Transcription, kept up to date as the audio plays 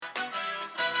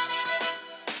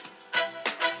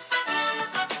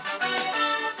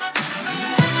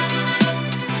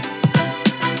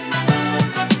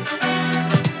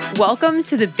Welcome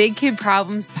to the Big Kid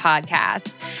Problems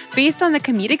podcast, based on the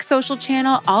comedic social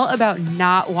channel all about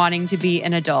not wanting to be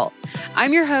an adult.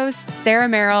 I'm your host, Sarah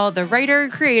Merrill, the writer,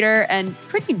 creator, and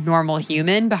pretty normal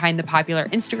human behind the popular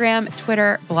Instagram,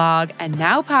 Twitter, blog, and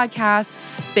now podcast,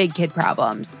 Big Kid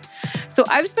Problems. So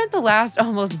I've spent the last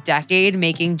almost decade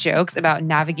making jokes about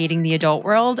navigating the adult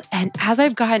world. And as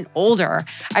I've gotten older,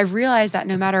 I've realized that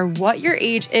no matter what your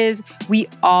age is, we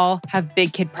all have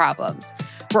big kid problems.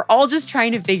 We're all just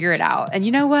trying to figure it out. And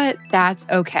you know what? That's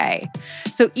okay.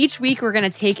 So each week, we're going to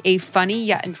take a funny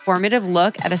yet informative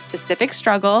look at a specific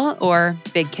struggle or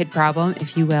big kid problem,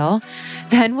 if you will.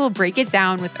 Then we'll break it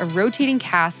down with a rotating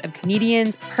cast of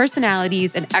comedians,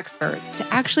 personalities, and experts to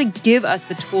actually give us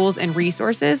the tools and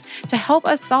resources to help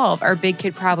us solve our big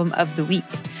kid problem of the week.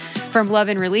 From love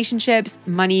and relationships,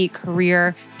 money,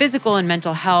 career, physical and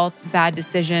mental health, bad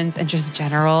decisions, and just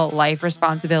general life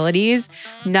responsibilities,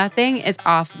 nothing is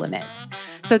off limits.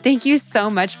 So thank you so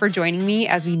much for joining me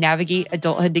as we navigate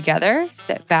adulthood together.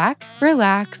 Sit back,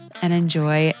 relax, and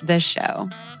enjoy the show.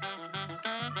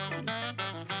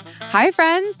 Hi,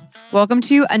 friends. Welcome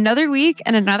to another week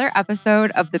and another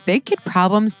episode of the Big Kid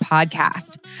Problems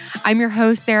podcast. I'm your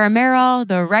host, Sarah Merrill,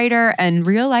 the writer and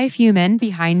real-life human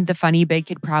behind the funny Big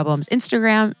Kid Problems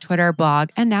Instagram, Twitter, blog,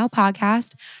 and now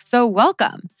podcast. So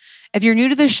welcome. If you're new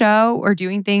to the show or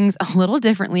doing things a little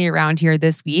differently around here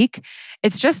this week,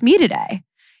 it's just me today.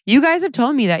 You guys have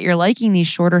told me that you're liking these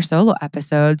shorter solo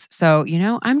episodes, so,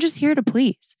 I'm just here to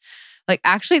please.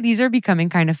 Actually, these are becoming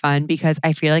kind of fun because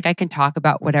I feel like I can talk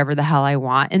about whatever the hell I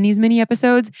want in these mini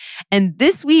episodes. And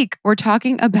this week, we're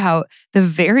talking about the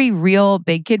very real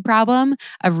big kid problem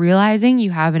of realizing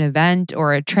you have an event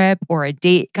or a trip or a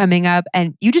date coming up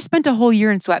and you just spent a whole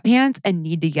year in sweatpants and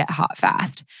need to get hot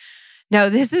fast. Now,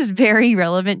 this is very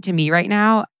relevant to me right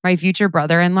now. My future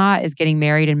brother-in-law is getting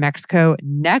married in Mexico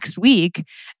next week,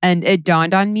 and it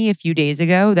dawned on me a few days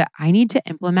ago that I need to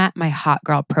implement my hot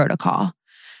girl protocol.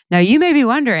 Now, you may be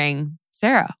wondering,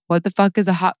 Sarah, what the fuck is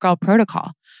a hot girl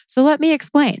protocol? So let me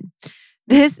explain.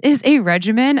 This is a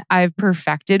regimen I've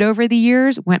perfected over the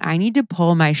years when I need to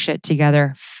pull my shit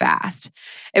together fast.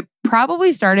 It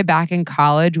probably started back in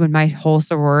college when my whole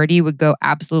sorority would go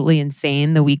absolutely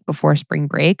insane the week before spring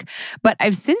break. But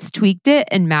I've since tweaked it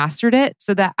and mastered it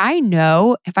so that I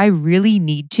know if I really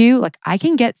need to, I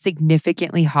can get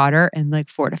significantly hotter in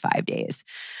 4 to 5 days.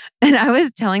 And I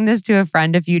was telling this to a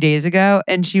friend a few days ago,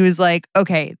 and she was like,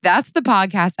 okay, that's the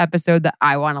podcast episode that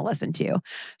I want to listen to.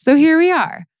 So here we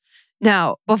are.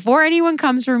 Now, before anyone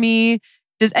comes for me,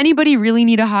 does anybody really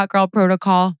need a hot girl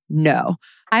protocol? No.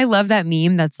 I love that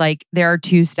meme that's there are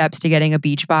 2 steps to getting a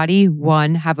beach body.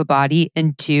 1, have a body,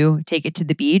 and 2, take it to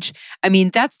the beach. I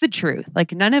mean, that's the truth.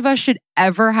 None of us should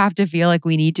ever have to feel like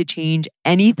we need to change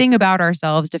anything about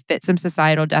ourselves to fit some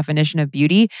societal definition of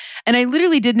beauty. And I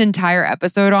literally did an entire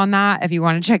episode on that. If you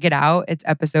want to check it out, it's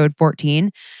episode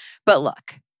 14. But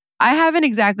look, I haven't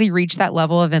exactly reached that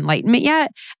level of enlightenment yet.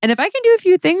 And if I can do a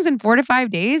few things in 4 to 5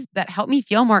 days that help me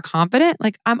feel more confident,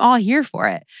 I'm all here for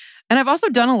it. And I've also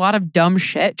done a lot of dumb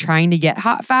shit trying to get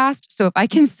hot fast. So if I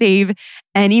can save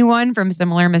anyone from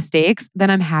similar mistakes, then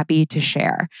I'm happy to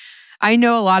share. I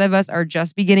know a lot of us are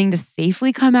just beginning to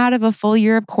safely come out of a full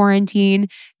year of quarantine.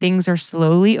 Things are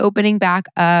slowly opening back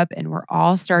up and we're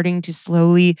all starting to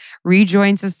slowly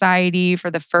rejoin society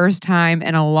for the first time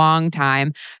in a long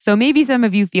time. So maybe some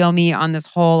of you feel me on this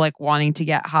whole wanting to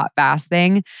get hot fast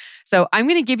thing. So I'm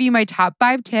going to give you my top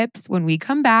 5 tips when we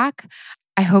come back.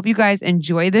 I hope you guys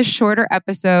enjoy this shorter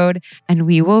episode and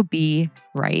we will be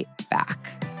right back.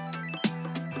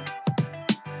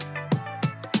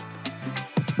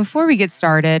 Before we get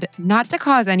started, not to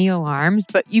cause any alarms,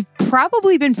 but you've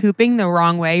probably been pooping the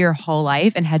wrong way your whole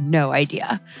life and had no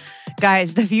idea.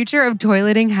 Guys, the future of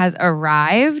toileting has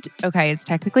arrived. Okay, it's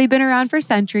technically been around for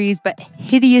centuries, but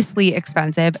hideously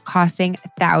expensive, costing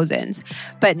thousands.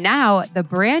 But now, the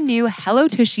brand new Hello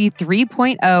Tushy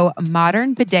 3.0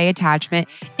 modern bidet attachment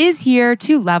is here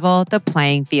to level the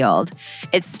playing field.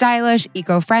 It's stylish,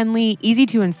 eco-friendly, easy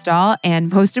to install,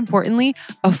 and most importantly,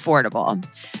 affordable.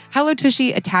 Hello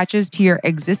Tushy attaches to your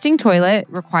existing toilet,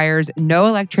 requires no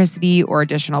electricity or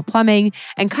additional plumbing,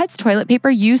 and cuts toilet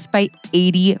paper use by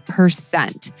 80%.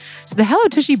 So the Hello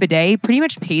Tushy bidet pretty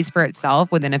much pays for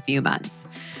itself within a few months.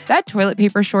 That toilet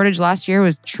paper shortage last year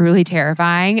was truly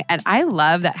terrifying, and I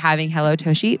love that having Hello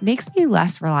Tushy makes me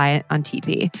less reliant on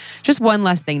TP. Just one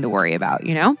less thing to worry about,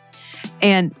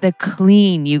 And the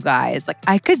clean, you guys,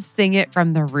 I could sing it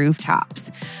from the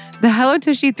rooftops. The Hello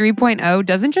Tushy 3.0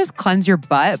 doesn't just cleanse your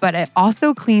butt, but it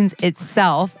also cleans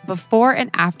itself before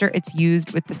and after it's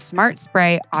used with the Smart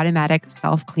Spray automatic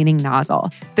self-cleaning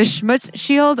nozzle. The Schmutz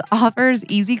Shield offers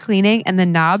easy cleaning and the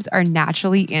knobs are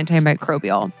naturally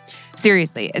antimicrobial.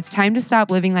 Seriously, it's time to stop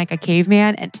living like a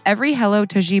caveman, and every Hello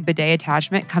Tushy bidet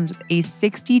attachment comes with a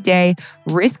 60-day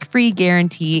risk-free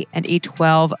guarantee and a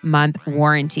 12-month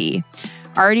warranty.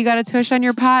 Already got a tush on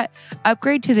your pot?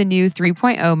 Upgrade to the new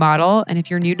 3.0 model. And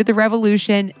if you're new to the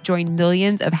revolution, join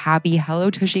millions of happy Hello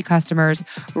Tushy customers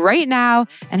right now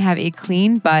and have a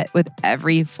clean butt with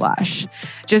every flush.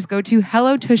 Just go to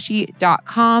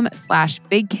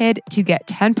hellotushy.com/bigkid to get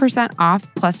 10%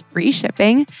 off plus free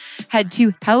shipping. Head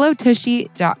to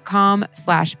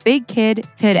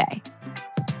hellotushy.com/bigkid today.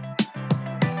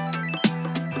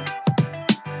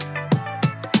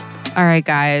 All right,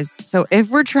 guys. So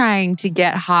if we're trying to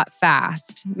get hot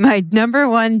fast, my number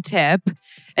one tip,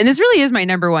 and this really is my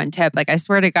number one tip, like I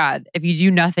swear to God, if you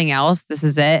do nothing else, this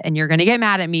is it. And you're going to get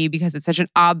mad at me because it's such an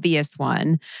obvious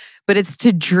one, but it's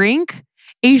to drink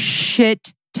a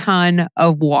shit ton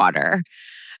of water.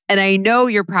 And I know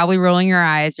you're probably rolling your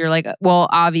eyes. You're like, well,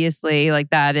 obviously, like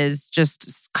that is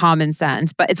just common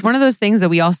sense. But it's one of those things that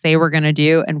we all say we're going to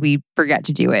do and we forget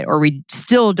to do it, or we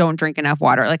still don't drink enough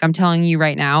water. Like I'm telling you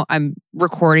right now, I'm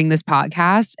recording this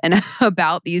podcast and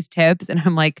about these tips. And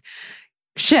I'm like,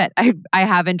 shit, I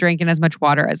haven't drinking as much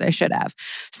water as I should have.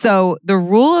 So the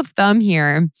rule of thumb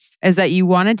here is that you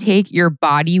want to take your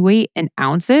body weight in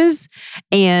ounces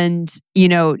and,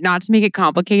 not to make it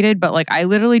complicated, but like I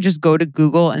literally just go to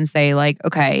Google and say like,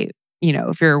 okay,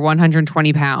 if you're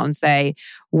 120 pounds, say,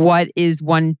 what is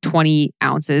 120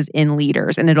 ounces in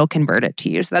liters? And it'll convert it to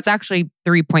you. So that's actually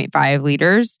 3.5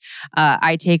 liters.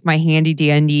 I take my handy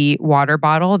dandy water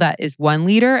bottle that is 1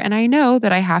 liter, and I know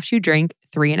that I have to drink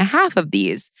 3.5 of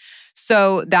these.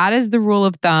 So that is the rule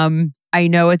of thumb. I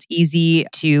know it's easy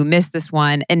to miss this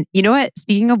one. And you know what?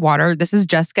 Speaking of water, this is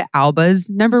Jessica Alba's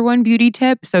number one beauty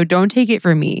tip. So don't take it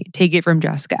from me. Take it from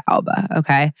Jessica Alba,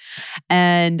 okay?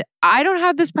 And I don't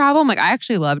have this problem. Like I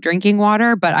actually love drinking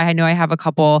water, but I know I have a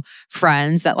couple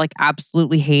friends that like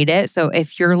absolutely hate it. So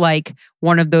if you're like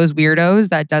one of those weirdos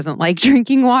that doesn't like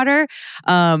drinking water,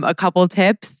 a couple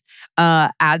tips.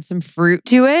 Add some fruit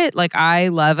to it. Like I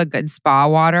love a good spa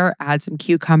water. Add some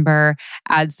cucumber,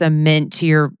 add some mint to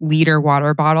your liter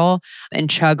water bottle and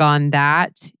chug on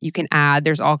that. You can add,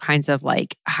 there's all kinds of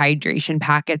like hydration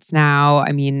packets now.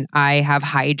 I mean, I have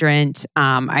Hydrant.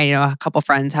 I know a couple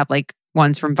friends have like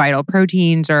ones from Vital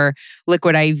Proteins or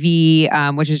Liquid IV,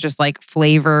 which is just like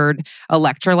flavored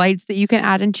electrolytes that you can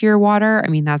add into your water. I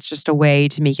mean, that's just a way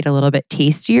to make it a little bit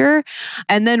tastier.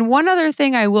 And then one other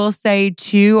thing I will say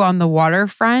too on the water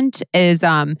front is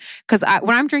because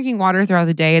when I'm drinking water throughout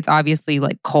the day, it's obviously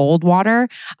like cold water.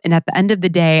 And at the end of the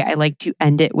day, I like to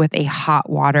end it with a hot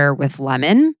water with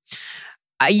lemon.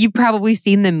 You've probably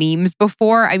seen the memes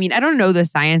before. I mean, I don't know the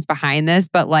science behind this,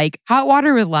 but like hot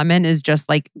water with lemon is just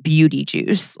like beauty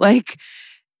juice. Like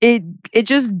it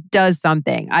just does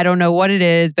something. I don't know what it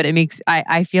is, but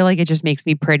I feel like it just makes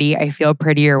me pretty. I feel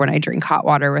prettier when I drink hot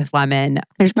water with lemon.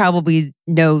 There's probably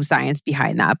no science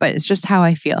behind that, but it's just how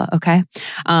I feel. Okay.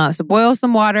 So boil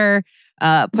some water,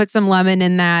 put some lemon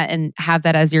in that and have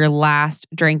that as your last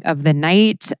drink of the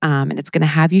night. And it's going to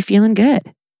have you feeling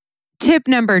good. Tip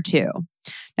number 2.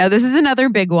 Now, this is another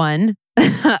big one.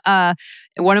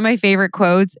 One of my favorite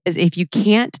quotes is, if you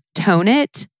can't tone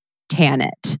it, tan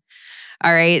it.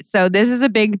 All right. So this is a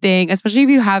big thing, especially if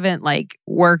you haven't like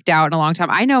worked out in a long time.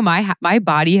 I know my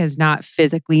body has not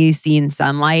physically seen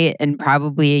sunlight in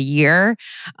probably a year.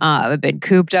 I've been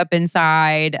cooped up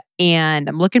inside and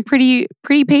I'm looking pretty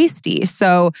pasty.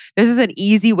 So this is an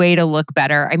easy way to look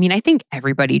better. I mean, I think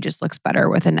everybody just looks better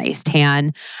with a nice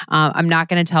tan. I'm not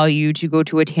going to tell you to go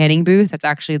to a tanning booth. That's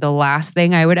actually the last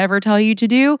thing I would ever tell you to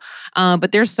do.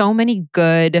 But there's so many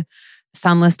good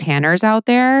sunless tanners out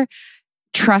there.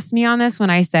 Trust me on this when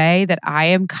I say that I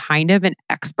am kind of an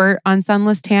expert on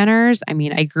sunless tanners. I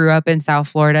mean, I grew up in South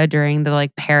Florida during the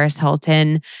like Paris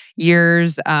Hilton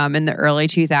years in the early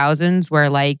 2000s where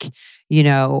like,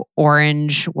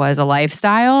 orange was a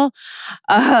lifestyle.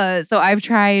 So I've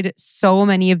tried so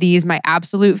many of these. My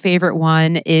absolute favorite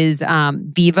one is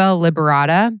Viva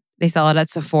Liberata. They sell it at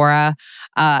Sephora.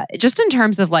 Just in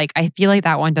terms of like, I feel like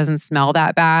that one doesn't smell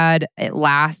that bad. It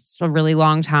lasts a really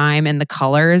long time and the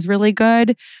color is really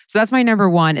good. So that's my number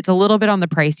one. It's a little bit on the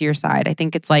pricier side. I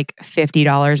think it's like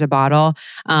 $50 a bottle.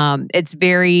 It's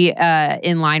very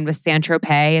in line with Saint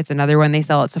Tropez. It's another one they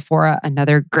sell at Sephora.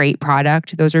 Another great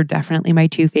product. Those are definitely my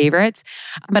 2 favorites.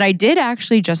 But I did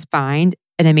actually just find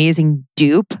an amazing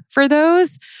dupe for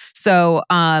those. So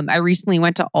I recently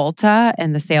went to Ulta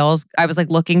and the sales, I was like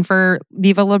looking for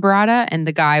Viva Liberata and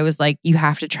the guy was like, you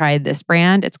have to try this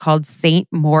brand. It's called St.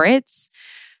 Moritz.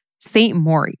 St.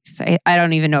 Moritz. I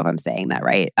don't even know if I'm saying that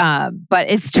right. But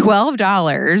it's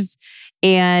 $12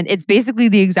 and it's basically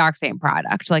the exact same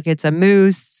product. Like it's a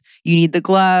mousse. You need the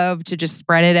glove to just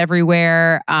spread it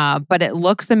everywhere. But it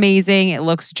looks amazing. It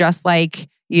looks just like,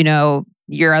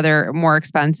 your other more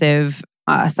expensive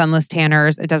sunless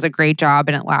tanners. It does a great job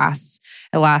and it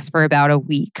lasts for about a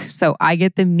week. So I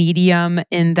get the medium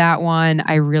in that one.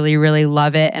 I really, really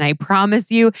love it. And I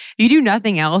promise you, if you do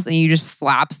nothing else and you just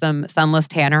slap some sunless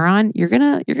tanner on, you're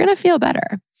gonna feel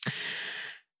better.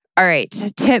 All right.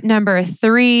 Tip number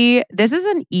 3. This is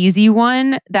an easy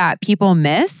one that people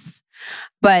miss,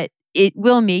 but it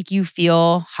will make you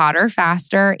feel hotter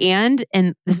faster. And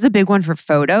this is a big one for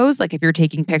photos. Like if you're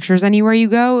taking pictures anywhere you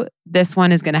go, this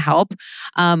one is going to help.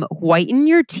 Whiten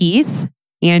your teeth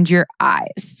and your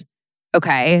eyes.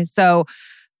 Okay. So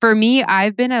for me, I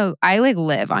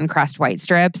live on Crest White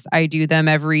Strips. I do them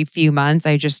every few months.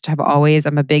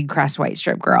 I'm a big Crest White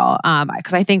Strip girl.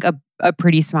 Because I think a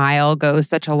pretty smile goes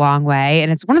such a long way.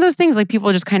 And it's one of those things like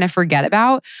people just kind of forget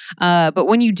about. But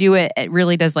when you do it, it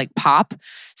really does like pop.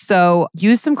 So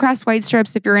use some Crest White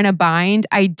Strips if you're in a bind.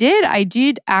 I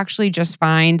did actually just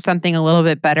find something a little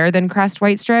bit better than Crest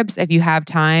White Strips. If you have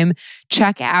time,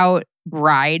 check out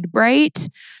Bride Bright.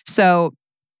 So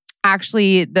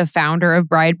actually, the founder of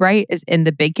Bride Bright is in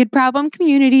the Big Kid Problem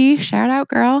community. Shout out,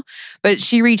 girl. But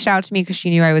she reached out to me because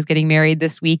she knew I was getting married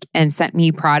this week and sent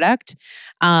me product.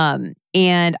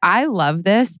 And I love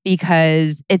this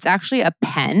because it's actually a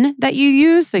pen that you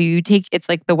use. So it's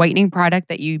like the whitening product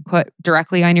that you put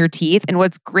directly on your teeth. And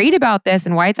what's great about this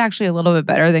and why it's actually a little bit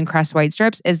better than Crest White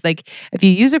Strips is like if you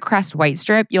use a Crest White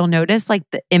Strip, you'll notice like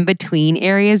the in-between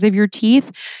areas of your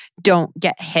teeth don't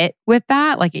get hit with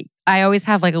that. Like I always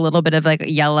have like a little bit of like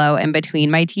yellow in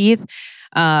between my teeth.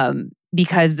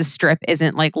 Because the strip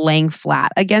isn't like laying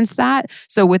flat against that.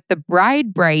 So with the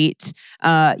Bride Bright,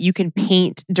 you can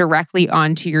paint directly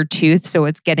onto your tooth. So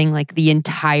it's getting like the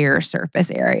entire surface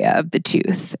area of the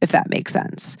tooth, if that makes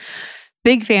sense.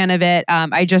 Big fan of it.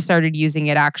 I just started using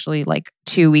it actually like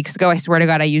 2 weeks ago. I swear to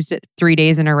God, I used it 3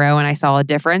 days in a row and I saw a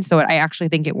difference. So I actually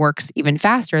think it works even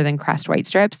faster than Crest White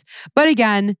Strips. But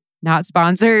again, not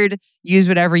sponsored. Use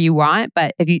whatever you want.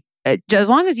 But as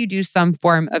long as you do some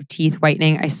form of teeth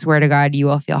whitening, I swear to God, you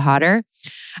will feel hotter.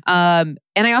 And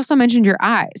I also mentioned your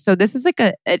eyes. So this is like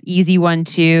an easy one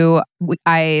too.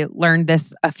 I learned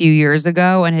this a few years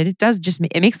ago and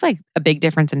it makes like a big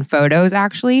difference in photos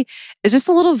actually. It's just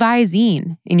a little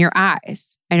Visine in your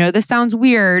eyes. I know this sounds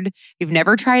weird. If you've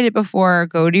never tried it before,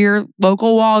 go to your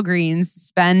local Walgreens,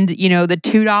 spend, the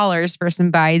 $2 for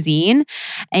some Visine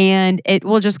and it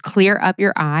will just clear up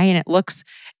your eye and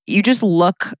you just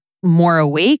look more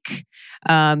awake.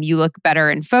 You look better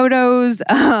in photos.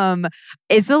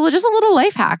 It's just a little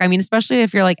life hack. I mean, especially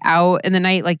if you're like out in the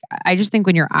night, like I just think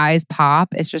when your eyes pop,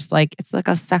 it's like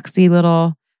a sexy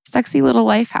little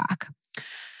life hack.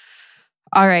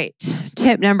 All right.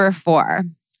 Tip number 4.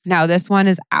 Now this one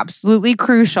is absolutely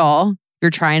crucial.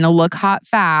 You're trying to look hot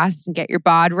fast and get your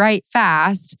bod right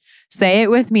fast. Say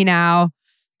it with me now.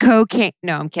 Cocaine.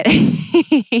 No, I'm kidding.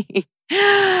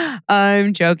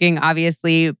 I'm joking,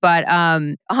 obviously. But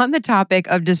on the topic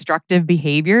of destructive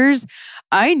behaviors,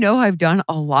 I know I've done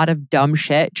a lot of dumb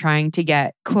shit trying to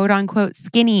get quote unquote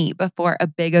skinny before a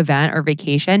big event or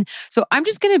vacation. So I'm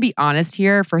just going to be honest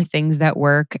here for things that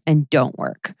work and don't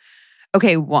work.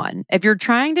 Okay, 1, if you're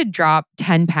trying to drop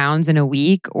 10 pounds in a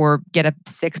week or get a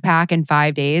 6-pack in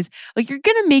 5 days, like you're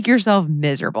going to make yourself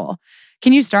miserable.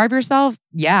 Can you starve yourself?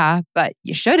 Yeah, but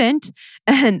you shouldn't.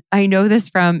 And I know this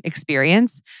from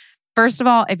experience. First of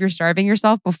all, if you're starving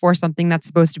yourself before something that's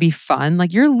supposed to be fun,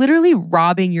 like you're literally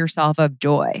robbing yourself of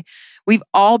joy. We've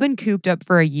all been cooped up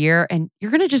for a year and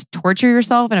you're going to just torture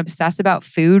yourself and obsess about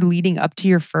food leading up to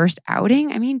your first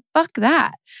outing. I mean, fuck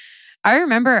that. I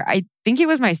remember, I think it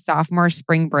was my sophomore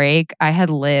spring break. I had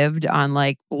lived on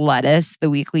like lettuce the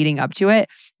week leading up to it.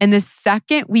 And the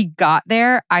second we got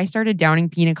there, I started downing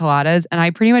pina coladas and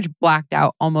I pretty much blacked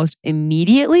out almost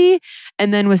immediately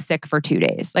and then was sick for 2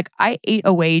 days. Like I ate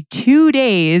away 2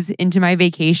 days into my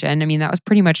vacation. I mean, that was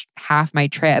pretty much half my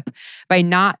trip by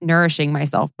not nourishing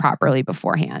myself properly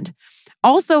beforehand.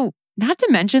 Also, not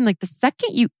to mention, like the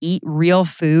second you eat real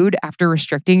food after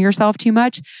restricting yourself too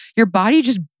much, your body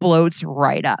just bloats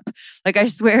right up. Like I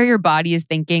swear your body is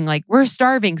thinking like, we're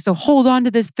starving, so hold on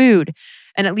to this food.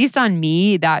 And at least on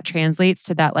me, that translates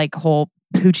to that like whole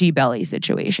poochie belly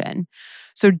situation.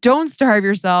 So don't starve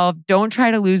yourself. Don't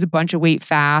try to lose a bunch of weight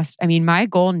fast. I mean, my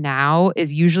goal now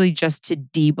is usually just to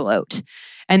debloat.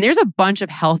 And there's a bunch of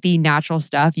healthy, natural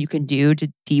stuff you can do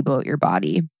to debloat your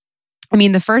body. I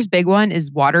mean, the first big one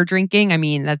is water drinking. I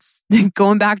mean, that's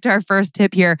going back to our first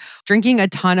tip here. Drinking a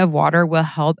ton of water will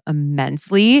help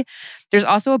immensely. There's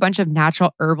also a bunch of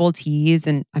natural herbal teas.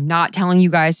 And I'm not telling you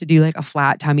guys to do like a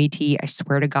flat tummy tea. I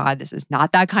swear to God, this is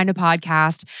not that kind of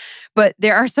podcast. But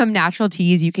there are some natural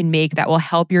teas you can make that will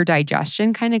help your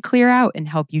digestion kind of clear out and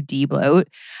help you debloat.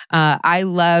 I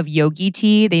love Yogi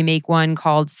tea. They make one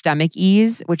called Stomach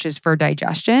Ease, which is for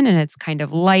digestion. And it's kind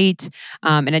of light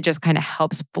and it just kind of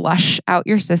helps flush out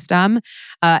your system.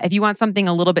 If you want something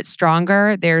a little bit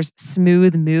stronger, there's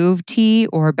Smooth Move tea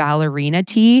or Ballerina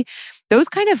tea. Those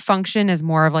kind of function as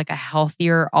more of like a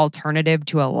healthier alternative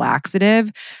to a laxative.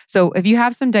 So if you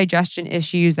have some digestion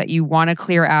issues that you want to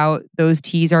clear out, those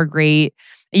teas are great.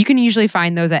 You can usually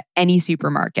find those at any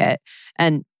supermarket.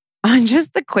 And on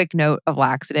just the quick note of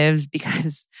laxatives,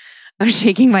 because I'm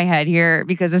shaking my head here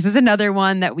because this is another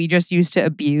one that we just used to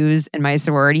abuse in my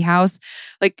sorority house.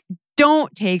 Like,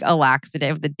 don't take a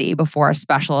laxative the day before a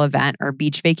special event or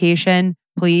beach vacation,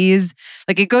 please.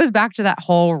 Like, it goes back to that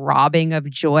whole robbing of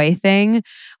joy thing.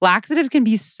 Laxatives can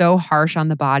be so harsh on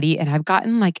the body, and I've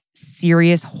gotten like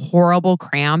serious, horrible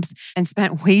cramps and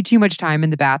spent way too much time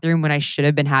in the bathroom when I should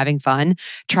have been having fun,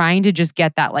 trying to just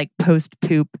get that like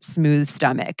post-poop smooth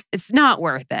stomach. It's not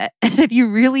worth it. And if you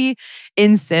really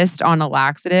insist on a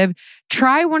laxative,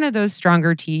 try one of those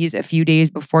stronger teas a few days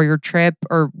before your trip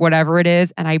or whatever it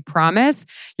is, and I promise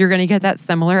you're going to get that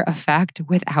similar effect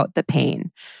without the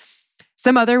pain.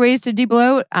 Some other ways to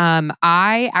debloat.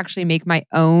 I actually make my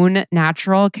own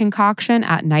natural concoction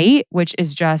at night, which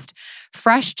is just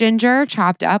fresh ginger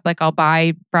chopped up. Like, I'll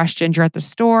buy fresh ginger at the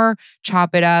store,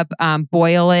 chop it up,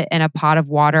 boil it in a pot of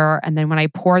water. And then when I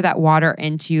pour that water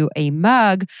into a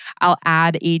mug, I'll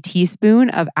add a teaspoon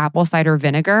of apple cider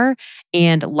vinegar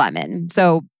and lemon.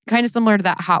 So kind of similar to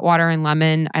that hot water and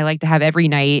lemon I like to have every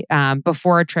night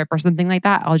before a trip or something like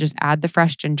that. I'll just add the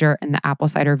fresh ginger and the apple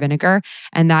cider vinegar.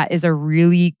 And that is a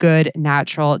really good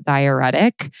natural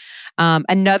diuretic.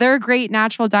 Another great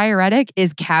natural diuretic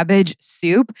is cabbage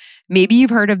soup. Maybe you've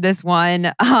heard of this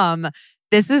one.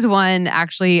 This is one,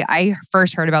 actually, I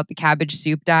first heard about the cabbage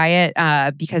soup diet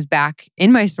because back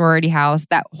in my sorority house,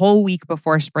 that whole week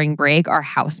before spring break, our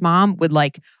house mom would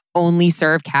like only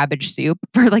serve cabbage soup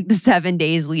for like the 7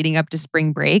 days leading up to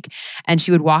spring break. And she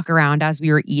would walk around as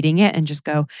we were eating it and just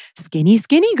go, "Skinny,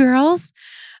 skinny girls."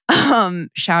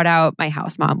 Shout out my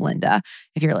house mom, Linda,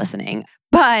 if you're listening.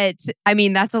 But I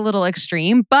mean, that's a little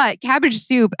extreme, but cabbage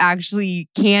soup actually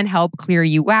can help clear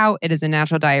you out. It is a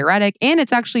natural diuretic and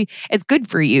it's good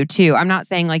for you too. I'm not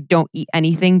saying like don't eat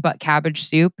anything but cabbage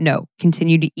soup. No,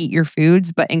 continue to eat your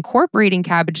foods, but incorporating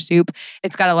cabbage soup,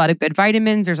 it's got a lot of good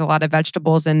vitamins. There's a lot of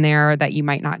vegetables in there that you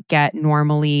might not get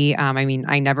normally. I mean,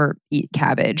 I never eat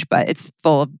cabbage, but it's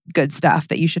full of good stuff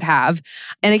that you should have.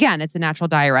 And again, it's a natural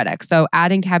diuretic. So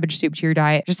adding cabbage soup to your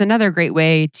diet, just another great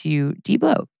way to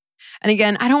debloat. And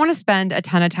again, I don't want to spend a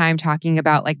ton of time talking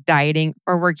about like dieting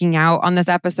or working out on this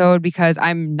episode because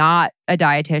I'm not a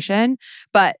dietitian.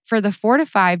 But for the 4 to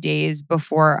 5 days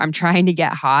before I'm trying to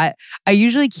get hot, I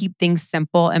usually keep things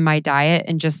simple in my diet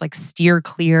and just like steer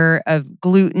clear of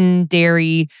gluten,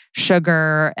 dairy,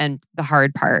 sugar, and the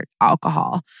hard part,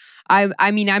 alcohol.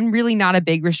 I mean, I'm really not a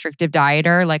big restrictive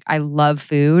dieter. Like, I love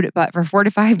food, but for 4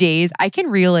 to 5 days, I can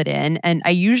reel it in. And I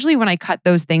usually, when I cut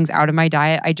those things out of my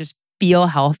diet, I just feel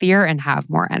healthier and have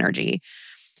more energy.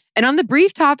 And on the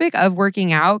brief topic of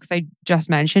working out, because I just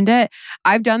mentioned it,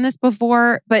 I've done this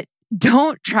before, but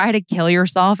don't try to kill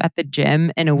yourself at the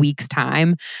gym in a week's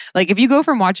time. Like, if you go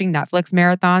from watching Netflix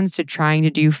marathons to trying to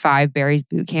do 5 Barry's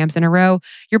boot camps in a row,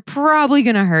 you're probably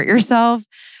going to hurt yourself.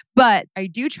 But I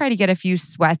do try to get a few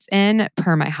sweats in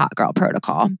per my hot girl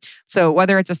protocol. So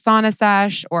whether it's a sauna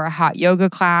sesh or a hot yoga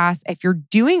class, if you're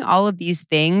doing all of these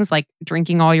things like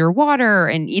drinking all your water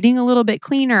and eating a little bit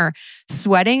cleaner,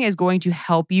 sweating is going to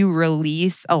help you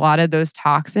release a lot of those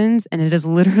toxins. And it is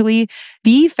literally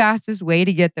the fastest way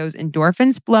to get those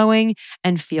endorphins flowing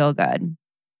and feel good.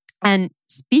 And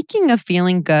speaking of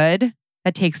feeling good,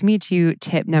 that takes me to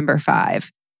tip number 5.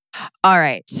 All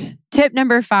right. Tip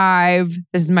number 5.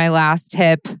 This is my last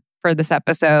tip for this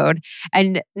episode.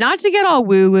 And not to get all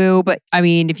woo-woo, but I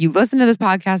mean, if you listened to this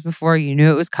podcast before, you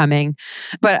knew it was coming.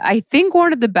 But I think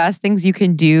one of the best things you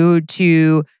can do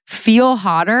to feel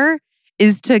hotter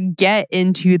is to get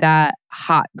into that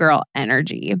hot girl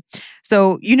energy.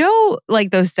 So,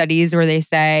 like those studies where they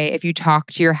say if you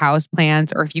talk to your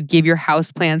houseplants or if you give your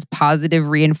houseplants positive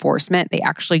reinforcement, they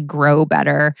actually grow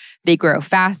better, they grow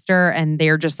faster, and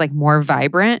they're just like more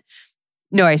vibrant.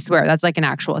 No, I swear, that's like an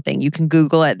actual thing. You can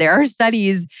Google it. There are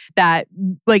studies that,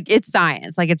 like, it's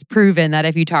science. Like, it's proven that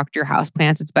if you talk to your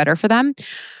houseplants, it's better for them.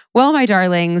 Well, my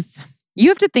darlings, you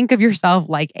have to think of yourself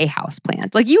like a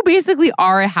houseplant. Like, you basically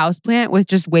are a houseplant with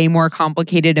just way more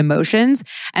complicated emotions.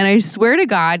 And I swear to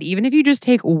God, even if you just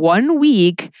take 1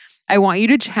 week, I want you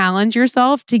to challenge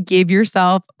yourself to give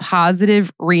yourself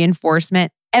positive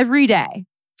reinforcement every day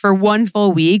for 1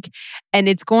 full week. And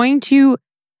it's going to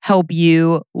help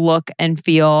you look and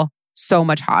feel so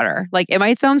much hotter. Like, it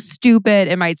might sound stupid,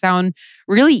 it might sound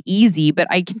really easy, but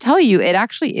I can tell you it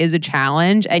actually is a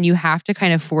challenge and you have to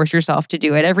kind of force yourself to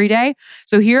do it every day.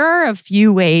 So here are a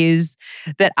few ways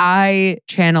that I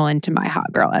channel into my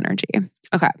hot girl energy.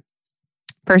 Okay.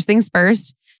 First things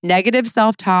first, negative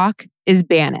self-talk is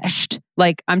banished.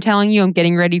 Like, I'm telling you, I'm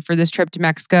getting ready for this trip to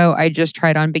Mexico. I just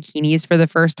tried on bikinis for the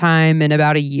first time in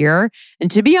about a year. And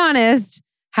to be honest,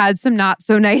 had some not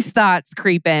so nice thoughts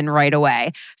creep in right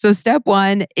away. So step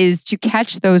 1 is to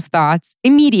catch those thoughts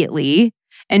immediately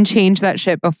and change that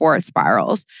shit before it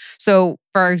spirals. So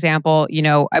for example,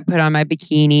 I put on my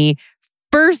bikini.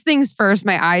 First things first,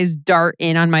 my eyes dart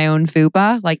in on my own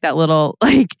fupa, like that little,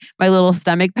 like my little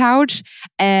stomach pouch.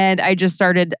 And I just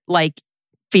started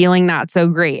feeling not so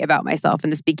great about myself in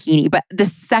this bikini. But the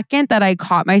second that I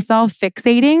caught myself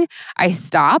fixating, I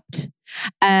stopped.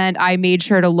 And I made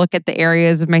sure to look at the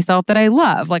areas of myself that I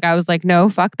love. Like, I was like, no,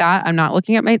 fuck that. I'm not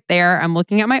looking at I'm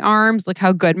looking at my arms. Look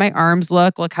how good my arms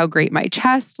look. Look how great my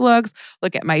chest looks.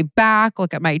 Look at my back.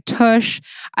 Look at my tush.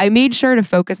 I made sure to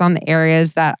focus on the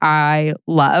areas that I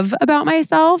love about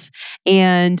myself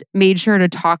and made sure to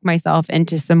talk myself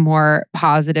into some more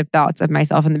positive thoughts of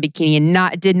myself in the bikini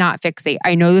and did not fixate.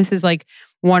 I know this is like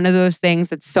one of those things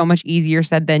that's so much easier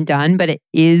said than done, but it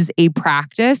is a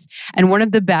practice. And one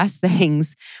of the best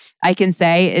things I can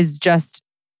say is just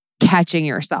catching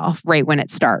yourself right when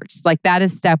it starts. Like, that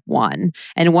is step 1.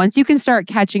 And once you can start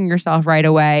catching yourself right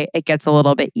away, it gets a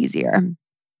little bit easier.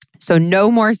 So no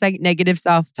more negative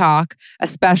self-talk,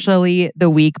 especially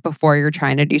the week before you're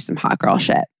trying to do some hot girl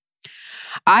shit.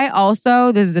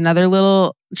 This is another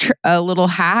little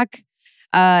hack.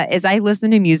 Is I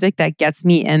listen to music that gets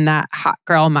me in that hot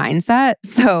girl mindset.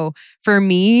 So for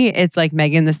me, it's like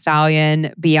Megan Thee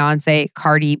Stallion, Beyonce,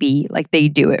 Cardi B, like they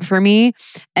do it for me.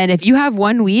 And if you have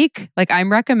 1 week, like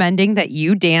I'm recommending that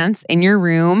you dance in your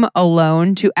room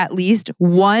alone to at least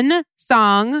 1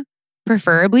 song,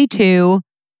 preferably 2,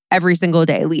 every single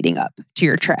day leading up to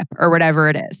your trip or whatever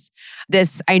it is.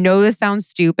 I know this sounds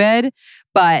stupid,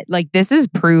 but like this is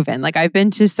proven. Like, I've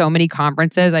been to so many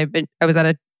conferences. I was at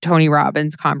a Tony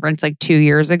Robbins conference like 2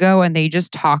 years ago, and they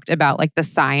just talked about like the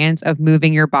science of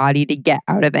moving your body to get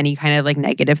out of any kind of like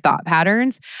negative thought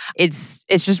patterns. It's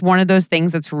just one of those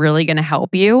things that's really going to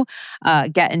help you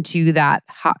get into that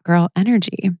hot girl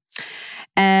energy.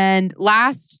 And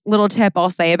last little tip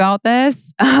I'll say about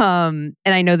this, and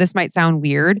I know this might sound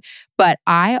weird, but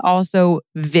I also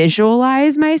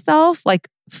visualize myself like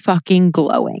fucking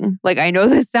glowing. Like, I know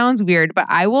this sounds weird, but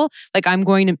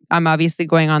I'm obviously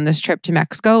going on this trip to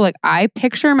Mexico. Like, I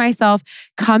picture myself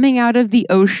coming out of the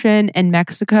ocean in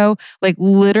Mexico, like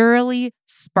literally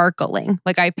sparkling.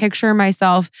 Like, I picture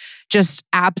myself just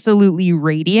absolutely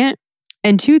radiant.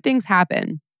 And 2 things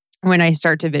happen when I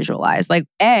start to visualize. Like,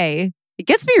 it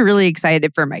gets me really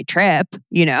excited for my trip,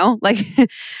 like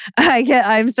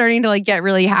I'm starting to like get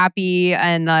really happy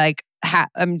and like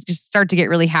I'm just start to get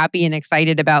really happy and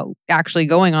excited about actually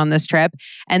going on this trip.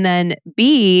 And then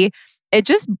B, it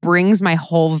just brings my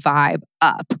whole vibe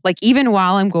up. Like, even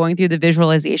while I'm going through the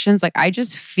visualizations, like I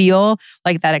just feel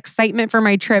like that excitement for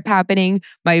my trip happening.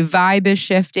 My vibe is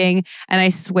shifting. And I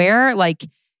swear, like,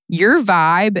 your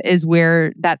vibe is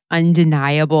where that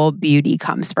undeniable beauty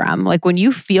comes from. Like, when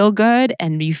you feel good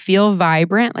and you feel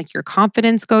vibrant, like your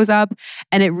confidence goes up,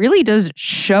 and it really does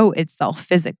show itself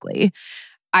physically.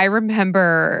 I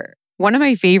remember one of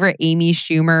my favorite Amy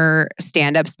Schumer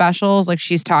stand-up specials, like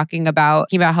she's talking about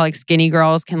how like skinny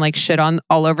girls can like shit on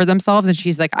all over themselves. And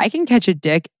she's like, I can catch a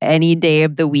dick any day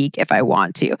of the week if I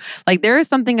want to. Like, there is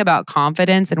something about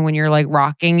confidence and when you're like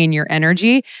rocking in your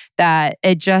energy that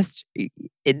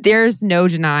there's no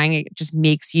denying it just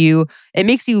makes you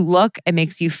look, it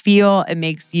makes you feel, it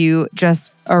makes you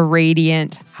just a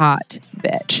radiant hot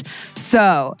bitch.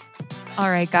 So, all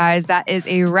right, guys, that is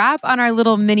a wrap on our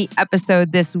little mini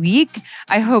episode this week.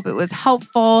 I hope it was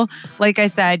helpful. Like I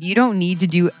said, you don't need to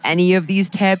do any of these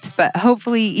tips, but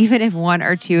hopefully, even if one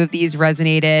or two of these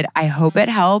resonated, I hope it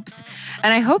helps.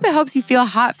 And I hope it helps you feel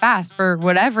hot fast for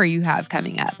whatever you have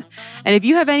coming up. And if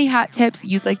you have any hot tips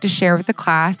you'd like to share with the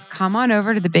class, come on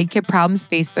over to the Big Kid Problems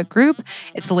Facebook group.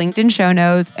 It's linked in show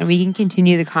notes, and we can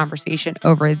continue the conversation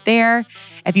over there.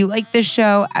 If you like this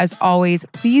show, as always,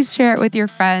 please share it with your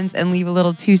friends and leave a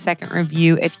little 2-second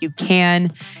review if you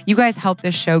can. You guys help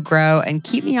this show grow and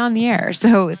keep me on the air,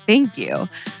 so thank you.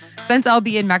 Since I'll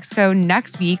be in Mexico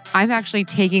next week, I'm actually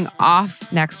taking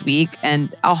off next week,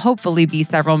 and I'll hopefully be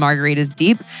several margaritas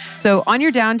deep. So on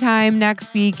your downtime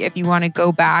next week, if you want to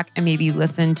go back and maybe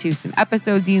listen to some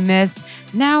episodes you missed,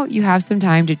 now you have some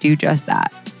time to do just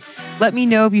that. Let me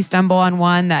know if you stumble on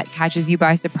one that catches you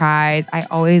by surprise. I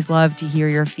always love to hear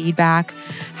your feedback.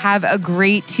 Have a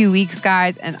great 2 weeks,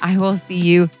 guys, and I will see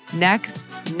you next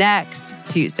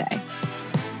Tuesday.